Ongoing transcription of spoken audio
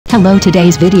Hello,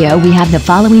 today's video we have the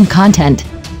following content.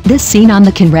 This scene on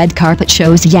the Cannes red carpet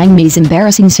shows Yang Mi's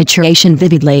embarrassing situation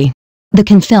vividly. The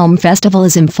Cannes Film Festival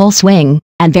is in full swing,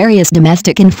 and various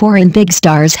domestic and foreign big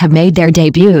stars have made their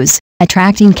debuts,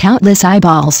 attracting countless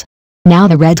eyeballs. Now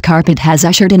the red carpet has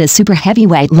ushered in a super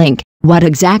heavyweight link. What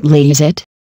exactly is it?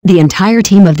 The entire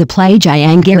team of the play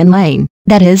Jahangir Lane,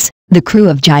 that is, the crew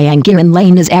of Jahangir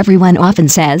Lane as everyone often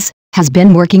says, has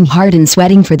been working hard and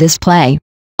sweating for this play.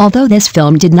 Although this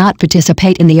film did not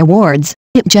participate in the awards,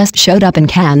 it just showed up in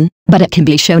Cannes, but it can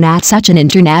be shown at such an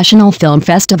international film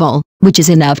festival, which is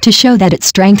enough to show that its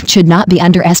strength should not be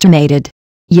underestimated.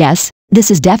 Yes, this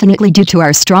is definitely due to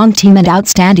our strong team and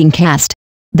outstanding cast.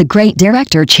 The great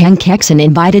director Chang Kexin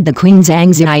invited the Queen Zhang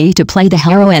Ziyi to play the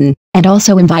heroine, and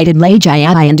also invited Lei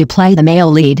Jiayan to play the male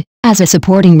lead, as a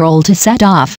supporting role to set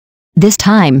off. This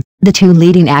time, the two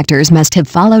leading actors must have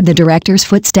followed the director's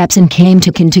footsteps and came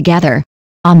to Cannes together.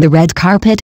 On the red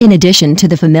carpet, in addition to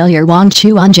the familiar Wang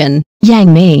Chuanjun,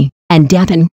 Yang Mi, and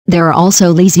Depan, there are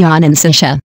also Li Xian and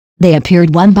Sisha. They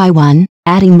appeared one by one,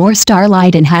 adding more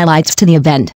starlight and highlights to the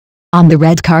event. On the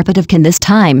red carpet of Cannes this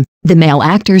time, the male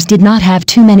actors did not have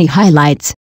too many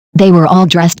highlights. They were all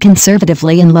dressed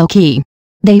conservatively and low-key.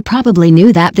 They probably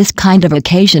knew that this kind of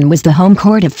occasion was the home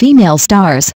court of female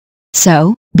stars.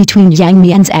 So, between Yang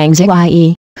Mi and Zhang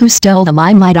Ziyi, who stole the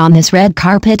limelight on this red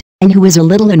carpet, and who was a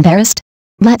little embarrassed?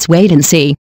 Let's wait and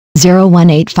see.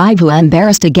 0185 Who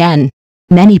embarrassed again?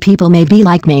 Many people may be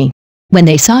like me. When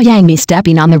they saw Yang Mi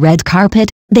stepping on the red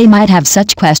carpet, they might have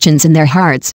such questions in their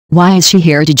hearts. Why is she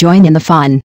here to join in the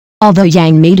fun? Although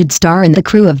Yang Mi did star in the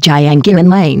crew of Jahangir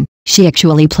Lane, she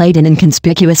actually played an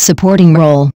inconspicuous supporting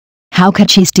role. How could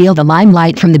she steal the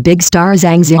limelight from the big star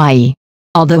Zhang Ziyi?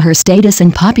 Although her status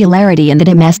and popularity in the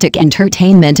domestic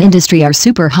entertainment industry are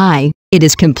super high, it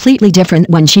is completely different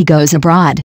when she goes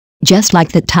abroad. Just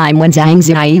like that time when Zhang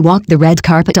Ziyi walked the red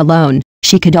carpet alone,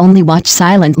 she could only watch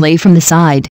silently from the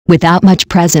side, without much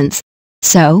presence.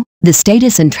 So, the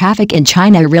status and traffic in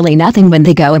China are really nothing when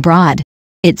they go abroad.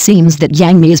 It seems that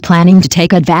Yang Mi is planning to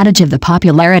take advantage of the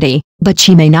popularity, but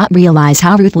she may not realize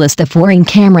how ruthless the foreign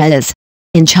camera is.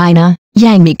 In China,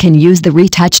 Yang Mi can use the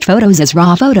retouched photos as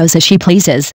raw photos as she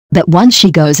pleases, but once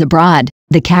she goes abroad,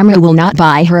 the camera will not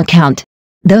buy her account.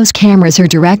 Those cameras are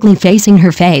directly facing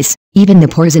her face, even the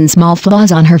pores and small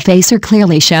flaws on her face are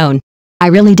clearly shown. I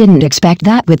really didn't expect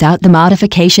that without the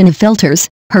modification of filters.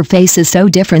 Her face is so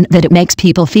different that it makes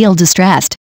people feel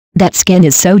distressed. That skin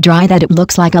is so dry that it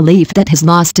looks like a leaf that has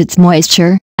lost its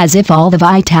moisture, as if all the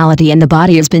vitality in the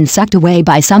body has been sucked away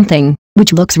by something,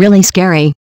 which looks really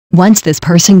scary. Once this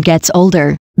person gets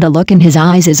older, the look in his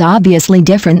eyes is obviously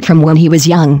different from when he was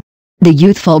young. The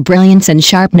youthful brilliance and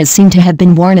sharpness seem to have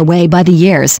been worn away by the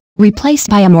years,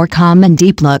 replaced by a more calm and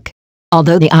deep look.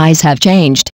 Although the eyes have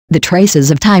changed, the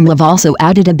traces of time have also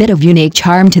added a bit of unique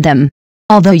charm to them.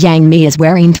 Although Yang Mi is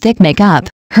wearing thick makeup,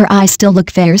 her eyes still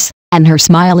look fierce, and her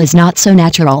smile is not so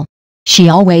natural. She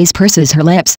always purses her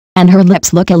lips, and her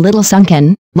lips look a little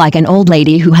sunken, like an old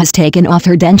lady who has taken off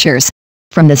her dentures.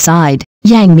 From the side,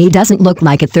 Yang Mi doesn't look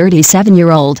like a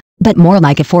 37-year-old, but more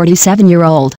like a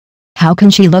 47-year-old. How can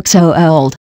she look so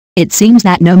old? It seems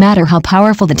that no matter how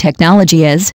powerful the technology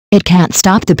is, it can't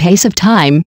stop the pace of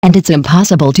time, and it's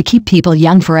impossible to keep people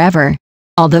young forever.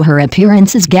 Although her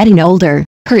appearance is getting older,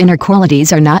 her inner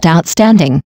qualities are not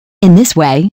outstanding. In this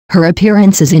way, her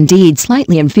appearance is indeed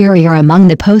slightly inferior among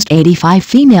the post-85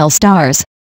 female stars.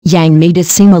 Yang Mi does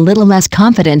seem a little less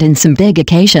confident in some big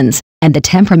occasions, and the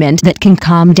temperament that can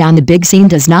calm down the big scene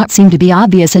does not seem to be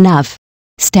obvious enough.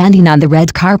 Standing on the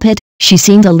red carpet, she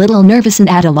seemed a little nervous and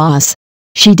at a loss.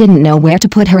 She didn't know where to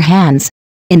put her hands.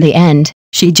 In the end,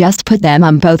 she just put them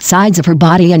on both sides of her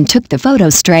body and took the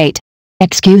photo straight.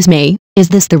 Excuse me, is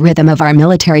this the rhythm of our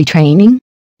military training?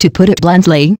 To put it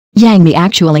bluntly, Yang Mi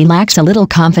actually lacks a little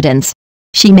confidence.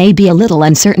 She may be a little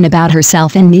uncertain about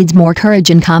herself and needs more courage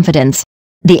and confidence.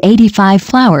 The 85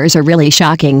 flowers are really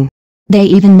shocking. They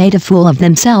even made a fool of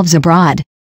themselves abroad.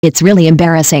 It's really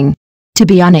embarrassing. To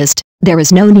be honest, there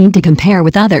is no need to compare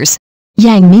with others.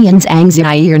 Yang Mi and Zhang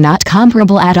Ziyi are not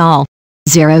comparable at all.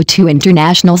 02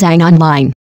 International Zhang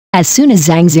Online. As soon as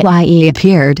Zhang Ziyi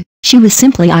appeared, she was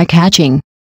simply eye-catching.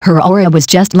 Her aura was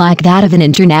just like that of an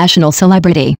international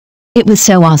celebrity. It was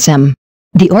so awesome.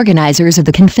 The organizers of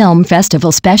the Cannes Film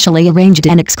Festival specially arranged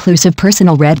an exclusive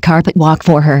personal red carpet walk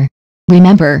for her.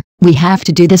 Remember, we have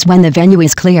to do this when the venue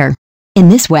is clear. In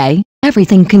this way,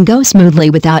 everything can go smoothly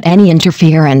without any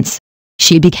interference.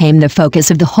 She became the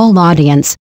focus of the whole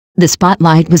audience. The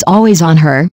spotlight was always on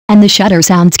her, and the shutter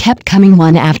sounds kept coming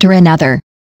one after another.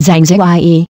 Zhang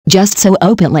Ziyi, just so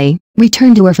openly,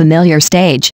 returned to her familiar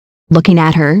stage. Looking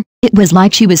at her, It was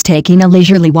like she was taking a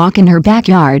leisurely walk in her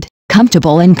backyard,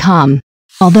 comfortable and calm.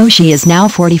 Although she is now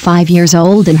 45 years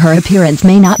old and her appearance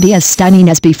may not be as stunning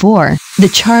as before, the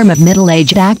charm of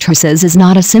middle-aged actresses is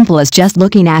not as simple as just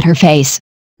looking at her face.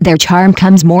 Their charm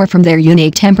comes more from their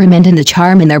unique temperament and the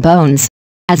charm in their bones.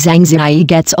 As Zhang Ziyi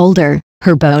gets older,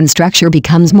 her bone structure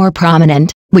becomes more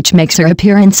prominent, which makes her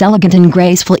appearance elegant and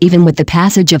graceful even with the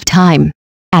passage of time.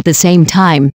 At the same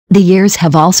time, the years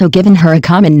have also given her a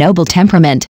calm and noble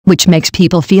temperament, which makes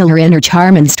people feel her inner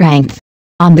charm and strength.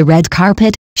 On the red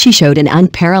carpet, she showed an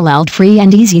unparalleled free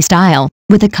and easy style,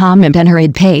 with a calm and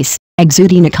unhurried pace,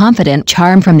 exuding a confident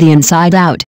charm from the inside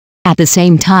out. At the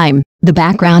same time, the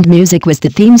background music was the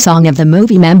theme song of the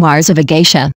movie Memoirs of a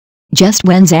Geisha. Just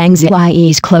when Zhang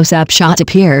Ziyi's close-up shot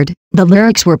appeared, the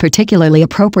lyrics were particularly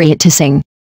appropriate to sing.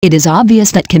 It is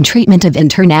obvious that treatment of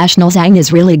international Zhang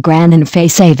is really grand and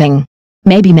face-saving.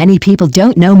 Maybe many people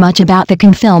don't know much about the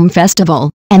Cannes Film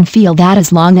Festival, and feel that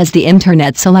as long as the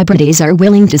internet celebrities are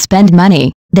willing to spend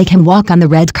money, they can walk on the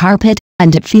red carpet,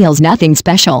 and it feels nothing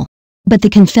special. But the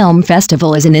Cannes Film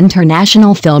Festival is an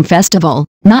international film festival,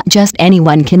 not just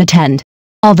anyone can attend.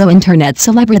 Although internet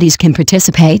celebrities can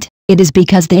participate, it is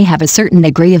because they have a certain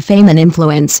degree of fame and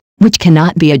influence, which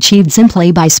cannot be achieved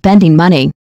simply by spending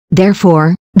money.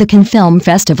 Therefore, the Cannes Film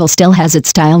Festival still has its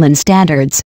style and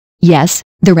standards. Yes,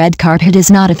 the red carpet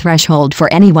is not a threshold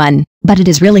for anyone, but it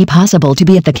is really possible to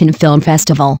be at the Cannes Film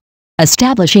Festival.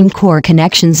 Establishing core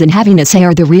connections and having a say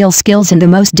are the real skills and the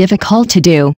most difficult to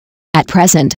do. At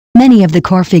present, many of the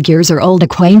core figures are old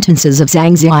acquaintances of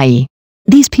Zhang Ziyi.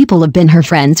 These people have been her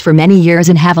friends for many years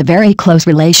and have a very close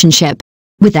relationship.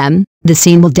 With them, the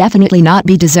scene will definitely not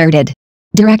be deserted.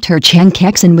 Director Chen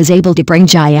Kexin was able to bring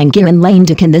Jiang Guanlane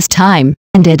to Cannes this time,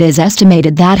 and it is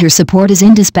estimated that her support is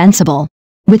indispensable.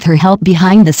 With her help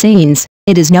behind the scenes,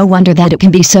 it is no wonder that it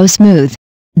can be so smooth.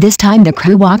 This time the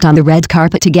crew walked on the red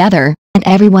carpet together, and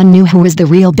everyone knew who was the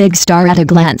real big star at a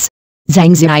glance.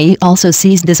 Zhang Ziyi also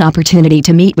seized this opportunity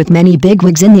to meet with many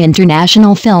bigwigs in the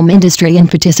international film industry and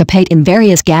participate in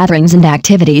various gatherings and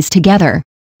activities together.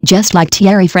 Just like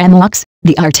Thierry Frémaux,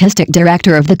 the artistic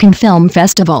director of the Cannes Film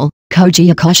Festival,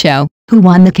 Koji Yakusho, who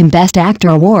won the Cannes Best Actor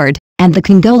Award, and the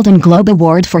Cannes Golden Globe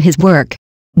Award for his work.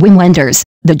 Wim Wenders,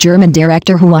 the German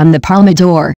director who won the Palme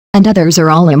d'Or, and others are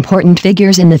all important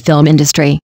figures in the film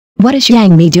industry. What is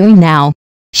Yang Mi doing now?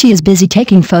 She is busy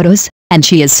taking photos, and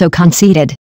she is so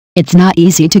conceited. It's not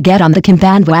easy to get on the Cannes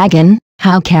bandwagon.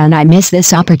 How can I miss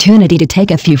this opportunity to take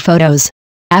a few photos?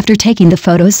 After taking the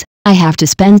photos, I have to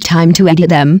spend time to edit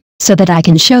them, so that I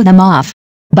can show them off.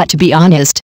 But to be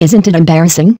honest, isn't it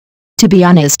embarrassing? To be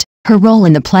honest, her role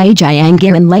in the play Jiang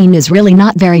Guanlane is really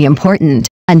not very important,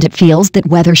 and it feels that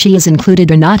whether she is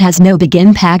included or not has no big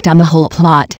impact on the whole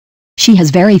plot. She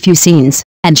has very few scenes,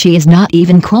 and she is not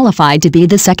even qualified to be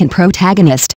the second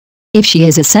protagonist. If she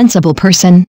is a sensible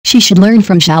person, she should learn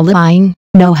from Zhao Liang,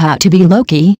 know how to be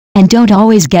Loki, and don't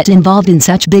always get involved in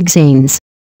such big scenes.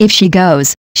 If she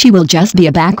goes, she will just be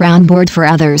a background board for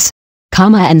others.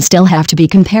 And still have to be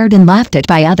compared and laughed at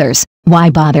by others.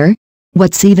 Why bother?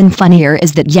 What's even funnier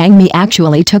is that Yang Mi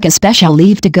actually took a special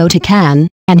leave to go to Cannes,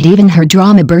 and even her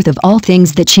drama Birth of All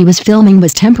Things that she was filming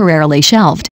was temporarily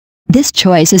shelved. This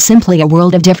choice is simply a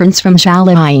world of difference from Zhao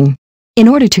Liang. In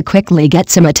order to quickly get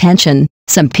some attention,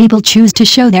 some people choose to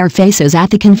show their faces at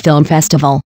the Cannes Film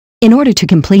Festival. In order to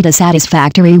complete a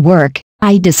satisfactory work,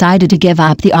 I decided to give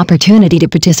up the opportunity to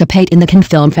participate in the Cannes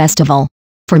Film Festival.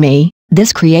 For me,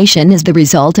 this creation is the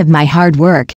result of my hard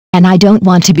work, and I don't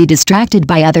want to be distracted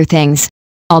by other things.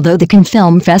 Although the Cannes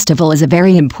Film Festival is a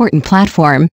very important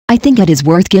platform, I think it is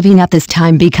worth giving up this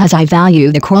time because I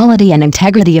value the quality and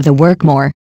integrity of the work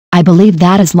more. I believe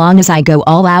that as long as I go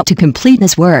all out to complete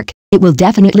this work, it will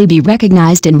definitely be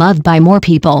recognized and loved by more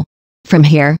people. From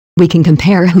here, we can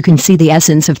compare who can see the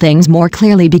essence of things more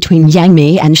clearly between Yang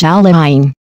Mi and Zhao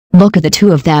Liang. Look at the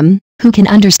two of them, who can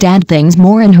understand things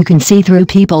more and who can see through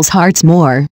people's hearts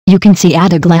more, you can see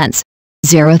at a glance.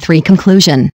 03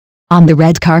 Conclusion. On the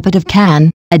red carpet of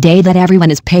Cannes, a day that everyone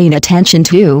is paying attention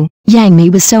to, Yang Mi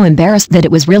was so embarrassed that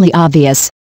it was really obvious.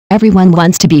 Everyone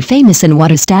wants to be famous and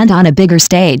want to stand on a bigger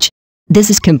stage. This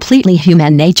is completely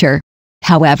human nature.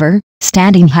 However,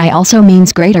 standing high also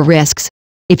means greater risks.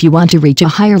 If you want to reach a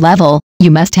higher level,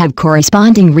 you must have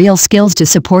corresponding real skills to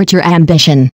support your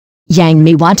ambition. Yang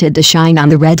Mi wanted to shine on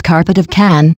the red carpet of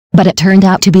Cannes, but it turned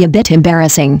out to be a bit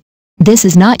embarrassing. This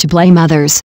is not to blame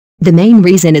others. The main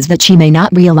reason is that she may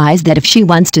not realize that if she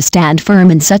wants to stand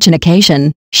firm in such an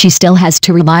occasion, she still has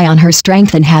to rely on her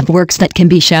strength and have works that can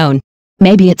be shown.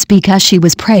 Maybe it's because she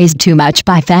was praised too much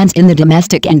by fans in the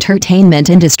domestic entertainment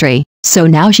industry, so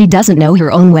now she doesn't know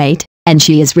her own weight, and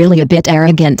she is really a bit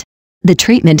arrogant. The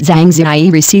treatment Zhang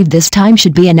Ziyi received this time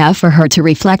should be enough for her to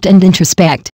reflect and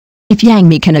introspect. If Yang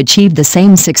Mi can achieve the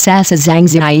same success as Zhang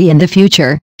Ziyi in the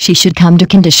future, she should come to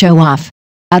Cannes to show off.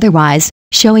 Otherwise,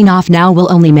 showing off now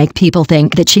will only make people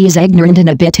think that she is ignorant and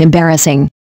a bit embarrassing.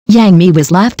 Yang Mi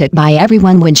was laughed at by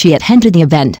everyone when she attended the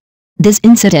event. This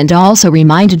incident also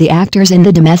reminded the actors in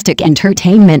the domestic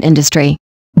entertainment industry.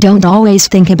 Don't always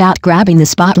think about grabbing the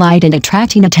spotlight and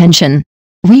attracting attention.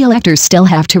 Real actors still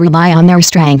have to rely on their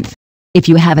strength. If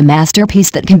you have a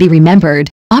masterpiece that can be remembered,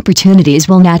 opportunities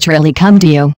will naturally come to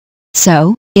you.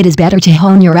 So, it is better to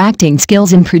hone your acting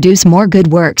skills and produce more good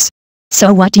works.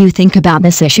 So what do you think about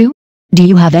this issue? Do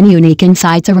you have any unique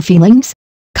insights or feelings?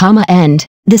 End.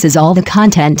 This is all the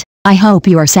content. I hope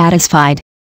you are satisfied.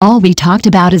 All we talked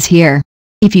about is here.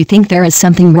 If you think there is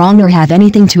something wrong or have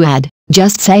anything to add,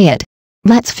 just say it.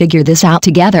 Let's figure this out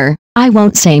together. I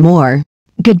won't say more.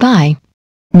 Goodbye.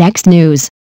 Next news.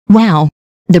 Wow.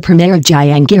 The premiere of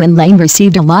Jiang Lane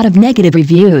received a lot of negative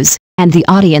reviews, and the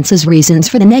audience's reasons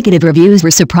for the negative reviews were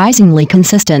surprisingly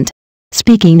consistent.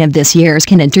 Speaking of this year's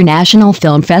Cannes International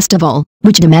Film Festival,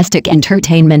 which domestic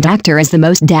entertainment actor is the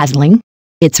most dazzling?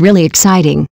 It's really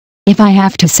exciting. If I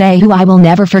have to say who I will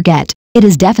never forget, it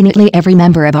is definitely every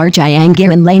member of our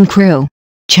Jiang Lane crew.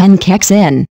 Chen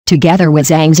Kexin, together with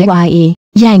Zhang Ziyi,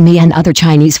 Yang Mi and other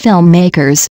Chinese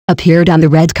filmmakers, appeared on the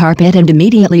red carpet and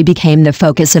immediately became the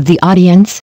focus of the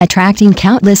audience, attracting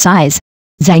countless eyes.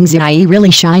 Zhang Ziyi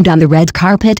really shined on the red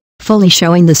carpet, fully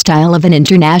showing the style of an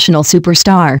international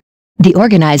superstar. The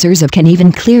organizers of Cannes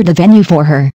even cleared the venue for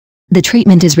her. The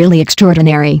treatment is really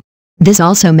extraordinary. This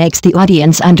also makes the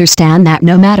audience understand that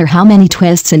no matter how many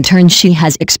twists and turns she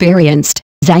has experienced,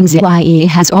 Zhang Ziyi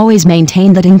has always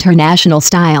maintained that international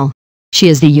style. She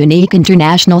is the unique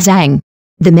international Zhang.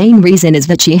 The main reason is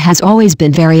that she has always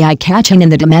been very eye-catching in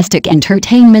the domestic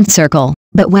entertainment circle,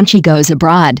 but when she goes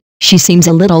abroad, she seems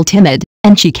a little timid,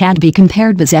 and she can't be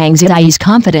compared with Zhang Ziyi's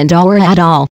confident aura at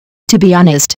all. To be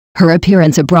honest, her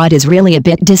appearance abroad is really a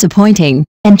bit disappointing,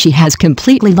 and she has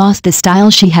completely lost the style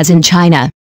she has in China.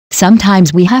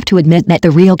 Sometimes we have to admit that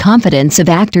the real confidence of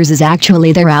actors is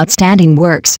actually their outstanding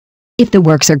works. If the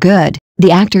works are good,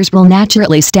 the actors will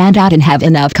naturally stand out and have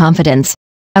enough confidence.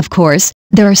 Of course,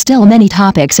 there are still many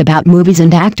topics about movies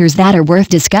and actors that are worth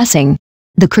discussing.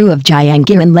 The crew of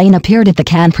Jiang Lane appeared at the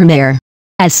Cannes premiere.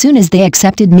 As soon as they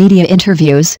accepted media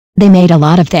interviews, they made a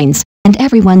lot of things, and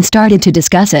everyone started to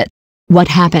discuss it. What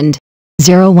happened?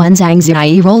 01 Zhang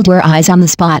Ziyi rolled her eyes on the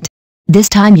spot. This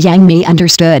time Yang Mi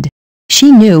understood.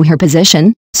 She knew her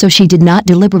position, so she did not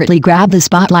deliberately grab the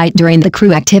spotlight during the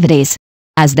crew activities.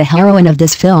 As the heroine of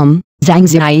this film, Zhang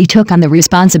Ziyi took on the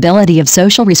responsibility of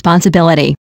social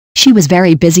responsibility. She was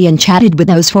very busy and chatted with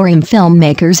those foreign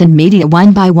filmmakers and media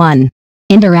one by one,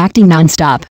 interacting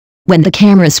non-stop. When the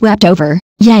camera swept over,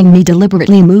 Yang Mi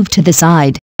deliberately moved to the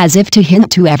side, as if to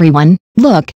hint to everyone,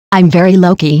 "Look, I'm very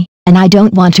low-key, and I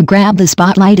don't want to grab the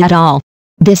spotlight at all."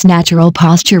 This natural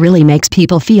posture really makes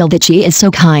people feel that she is so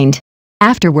kind.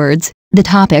 Afterwards, the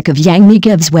topic of Yang Mi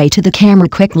gives way to the camera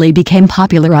quickly became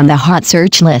popular on the hot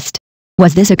search list.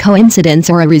 Was this a coincidence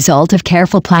or a result of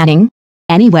careful planning?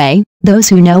 Anyway, those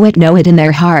who know it in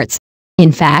their hearts.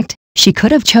 In fact, she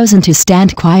could have chosen to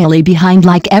stand quietly behind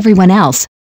like everyone else.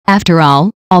 After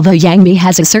all, although Yang Mi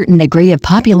has a certain degree of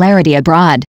popularity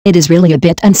abroad, it is really a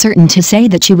bit uncertain to say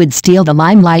that she would steal the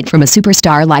limelight from a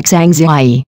superstar like Zhang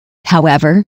Ziyi.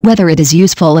 However, whether it is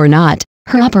useful or not,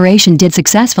 her operation did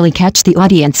successfully catch the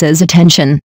audience's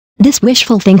attention. This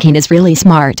wishful thinking is really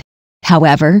smart.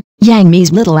 However, Yang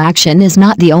Mi's little action is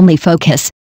not the only focus.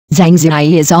 Zhang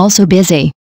Ziyi is also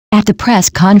busy. At the press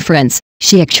conference,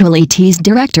 she actually teased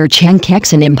director Chen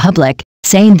Kexin in public,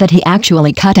 saying that he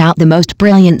actually cut out the most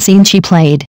brilliant scene she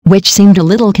played, which seemed a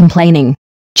little complaining.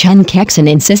 Chen Kexin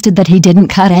insisted that he didn't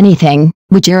cut anything,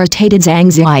 which irritated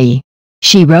Zhang Ziyi.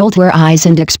 She rolled her eyes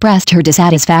and expressed her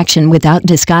dissatisfaction without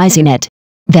disguising it.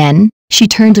 Then, she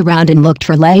turned around and looked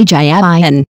for Lei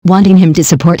Jiayan, wanting him to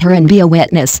support her and be a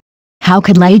witness. How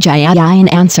could Lei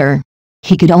Jiayan answer?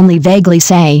 He could only vaguely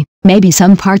say, maybe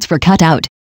some parts were cut out.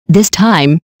 This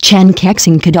time, Chen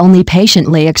Kexin could only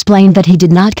patiently explain that he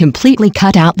did not completely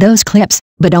cut out those clips,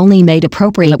 but only made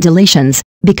appropriate deletions,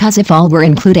 because if all were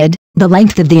included, the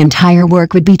length of the entire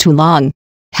work would be too long.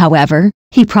 However,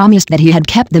 he promised that he had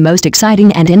kept the most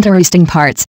exciting and interesting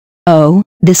parts. Oh,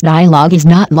 this dialogue is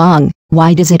not long.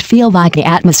 Why does it feel like the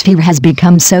atmosphere has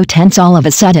become so tense all of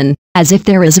a sudden, as if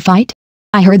there is a fight?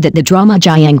 I heard that the drama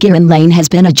Jiang Lane has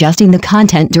been adjusting the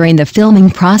content during the filming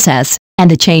process, and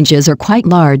the changes are quite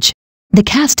large. The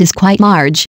cast is quite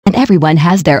large, and everyone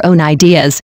has their own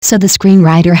ideas, so the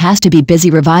screenwriter has to be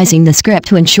busy revising the script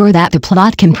to ensure that the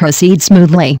plot can proceed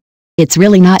smoothly. It's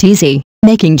really not easy,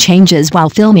 making changes while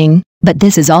filming, but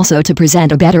this is also to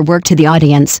present a better work to the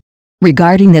audience.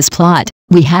 Regarding this plot,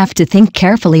 we have to think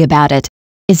carefully about it.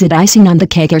 Is it icing on the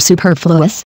cake or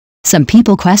superfluous? Some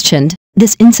people questioned,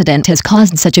 this incident has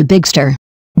caused such a big stir.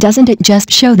 Doesn't it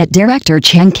just show that director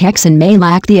Chen Kexin may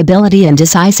lack the ability and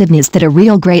decisiveness that a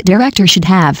real great director should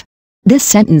have? This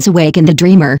sentence awakened the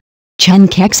dreamer. Chen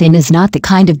Kexin is not the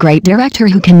kind of great director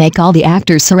who can make all the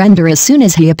actors surrender as soon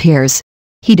as he appears.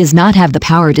 He does not have the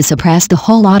power to suppress the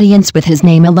whole audience with his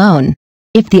name alone.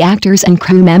 If the actors and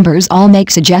crew members all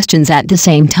make suggestions at the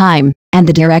same time, and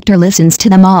the director listens to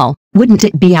them all, wouldn't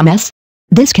it be a mess?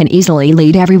 This can easily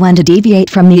lead everyone to deviate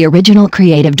from the original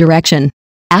creative direction.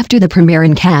 After the premiere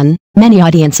in Cannes, many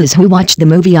audiences who watched the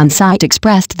movie on site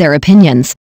expressed their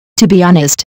opinions. To be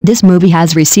honest, this movie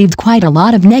has received quite a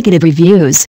lot of negative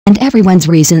reviews, and everyone's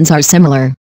reasons are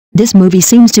similar. This movie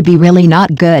seems to be really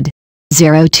not good.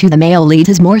 02 The male lead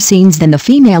has more scenes than the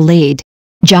female lead.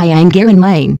 Jiang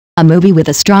Lane, a movie with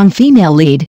a strong female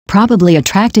lead, probably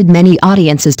attracted many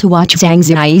audiences to watch Zhang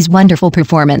Ziyi's wonderful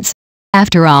performance.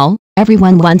 After all,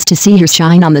 everyone wants to see her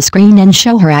shine on the screen and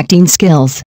show her acting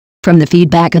skills. From the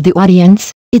feedback of the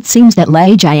audience, it seems that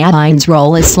Lei Jiayan's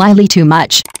role is slightly too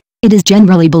much. It is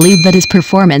generally believed that his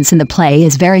performance in the play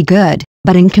is very good,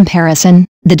 but in comparison,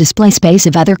 the display space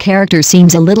of other characters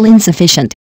seems a little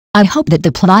insufficient. I hope that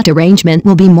the plot arrangement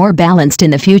will be more balanced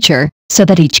in the future, so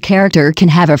that each character can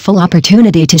have a full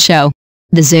opportunity to show.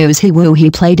 The Zhou Ziwu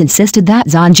he played insisted that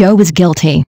Zhang Zhou was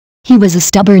guilty. He was a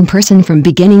stubborn person from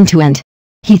beginning to end.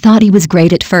 He thought he was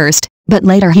great at first, but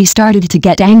later he started to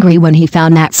get angry when he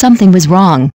found that something was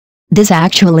wrong. This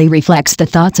actually reflects the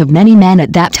thoughts of many men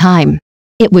at that time.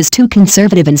 It was too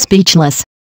conservative and speechless.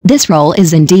 This role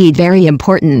is indeed very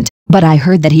important, but I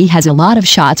heard that he has a lot of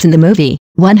shots in the movie,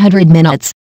 100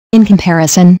 minutes. In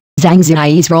comparison, Zhang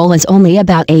Ziyi's role is only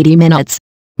about 80 minutes.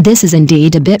 This is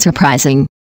indeed a bit surprising.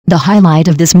 The highlight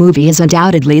of this movie is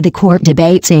undoubtedly the court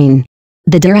debate scene.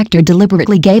 The director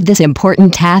deliberately gave this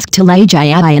important task to Lei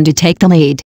Jiayan to take the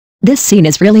lead. This scene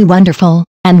is really wonderful,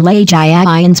 and Lei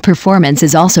Jiayan's performance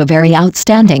is also very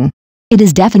outstanding. It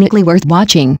is definitely worth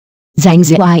watching. Zhang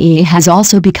Ziyi has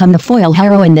also become the foil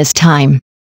heroine this time.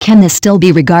 Can this still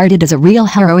be regarded as a real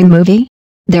heroine movie?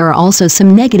 There are also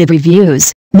some negative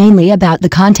reviews, mainly about the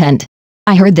content.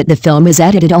 I heard that the film was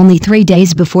edited only 3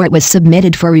 days before it was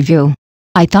submitted for review.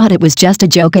 I thought it was just a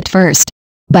joke at first.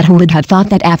 But who would have thought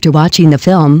that after watching the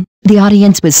film, the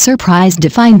audience was surprised to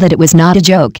find that it was not a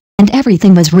joke, and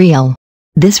everything was real.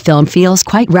 This film feels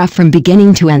quite rough from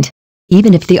beginning to end.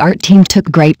 Even if the art team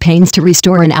took great pains to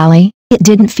restore an alley, it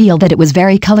didn't feel that it was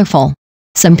very colorful.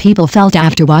 Some people felt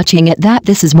after watching it that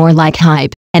this is more like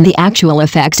hype, and the actual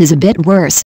effects is a bit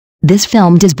worse. This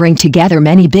film does bring together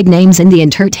many big names in the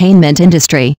entertainment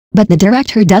industry, but the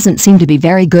director doesn't seem to be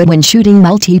very good when shooting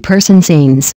multi-person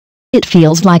scenes. It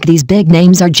feels like these big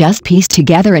names are just pieced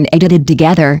together and edited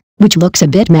together, which looks a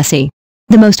bit messy.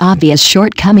 The most obvious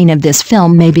shortcoming of this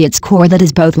film may be its core that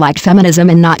is both like feminism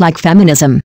and not like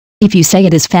feminism. If you say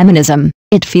it is feminism,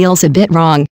 it feels a bit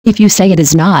wrong. If you say it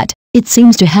is not, it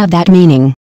seems to have that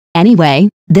meaning. Anyway,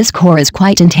 this core is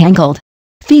quite entangled.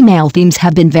 Female themes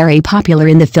have been very popular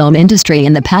in the film industry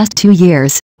in the past 2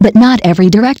 years, but not every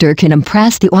director can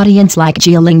impress the audience like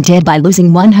Jia Ling did by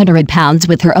losing 100 pounds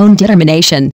with her own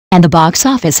determination, and the box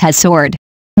office has soared.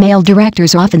 Male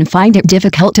directors often find it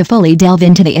difficult to fully delve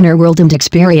into the inner world and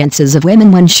experiences of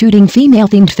women when shooting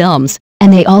female-themed films,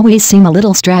 and they always seem a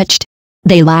little stretched.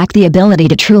 They lack the ability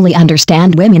to truly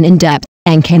understand women in depth,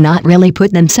 and cannot really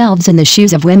put themselves in the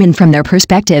shoes of women from their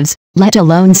perspectives, let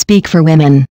alone speak for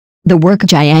women. The work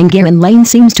Jiang Lane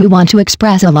seems to want to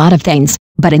express a lot of things,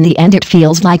 but in the end it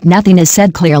feels like nothing is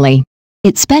said clearly.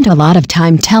 It spent a lot of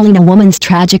time telling a woman's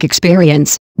tragic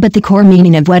experience, but the core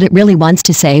meaning of what it really wants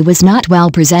to say was not well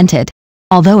presented.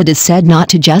 Although it is said not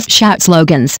to just shout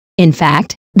slogans, in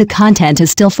fact, the content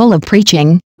is still full of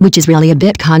preaching, which is really a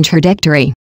bit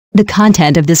contradictory. The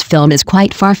content of this film is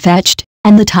quite far-fetched,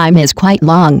 and the time is quite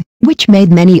long, which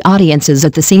made many audiences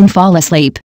at the scene fall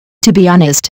asleep. To be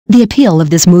honest, the appeal of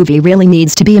this movie really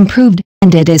needs to be improved,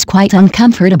 and it is quite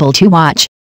uncomfortable to watch.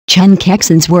 Chen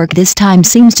Kexin's work this time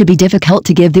seems to be difficult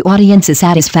to give the audience a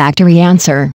satisfactory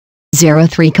answer.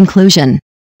 03 Conclusion.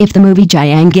 If the movie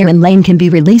Jiang Lane can be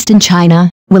released in China,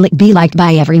 will it be liked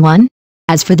by everyone?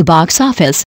 As for the box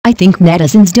office, I think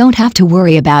netizens don't have to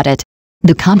worry about it.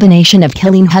 The combination of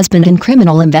killing husband and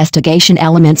criminal investigation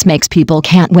elements makes people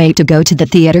can't wait to go to the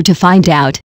theater to find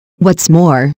out. What's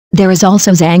more, there is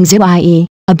also Zhang Ziyi,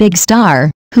 a big star,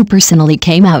 who personally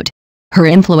came out. Her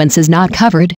influence is not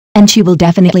covered, and she will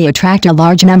definitely attract a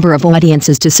large number of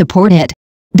audiences to support it.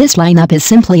 This lineup is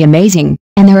simply amazing,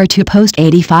 and there are two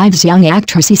post-85s young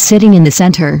actresses sitting in the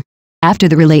center. After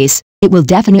the release, it will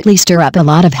definitely stir up a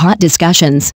lot of hot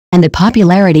discussions, and the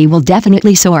popularity will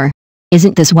definitely soar.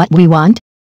 Isn't this what we want?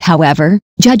 However,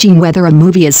 judging whether a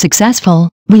movie is successful,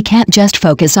 we can't just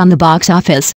focus on the box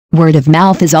office. Word of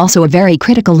mouth is also a very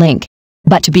critical link.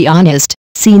 But to be honest,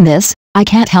 seeing this, I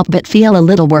can't help but feel a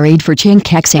little worried for Ching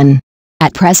Kexin.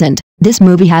 At present, this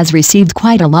movie has received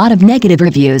quite a lot of negative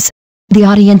reviews. The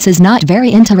audience is not very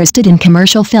interested in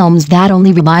commercial films that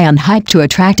only rely on hype to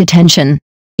attract attention.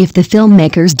 If the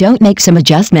filmmakers don't make some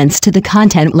adjustments to the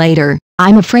content later,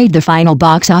 I'm afraid the final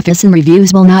box office and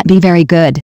reviews will not be very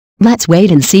good. Let's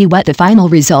wait and see what the final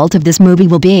result of this movie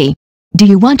will be. Do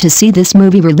you want to see this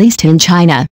movie released in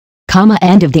China?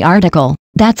 End of the article.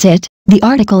 That's it, the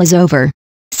article is over.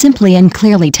 Simply and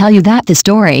clearly tell you that the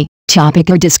story, topic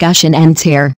or discussion ends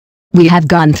here. We have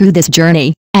gone through this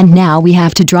journey, and now we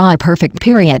have to draw a perfect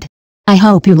period. I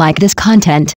hope you like this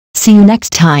content. See you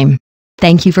next time.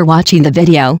 Thank you for watching the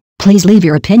video. Please leave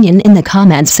your opinion in the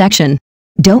comments section.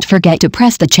 Don't forget to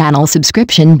press the channel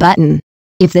subscription button.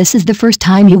 If this is the first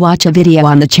time you watch a video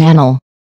on the channel,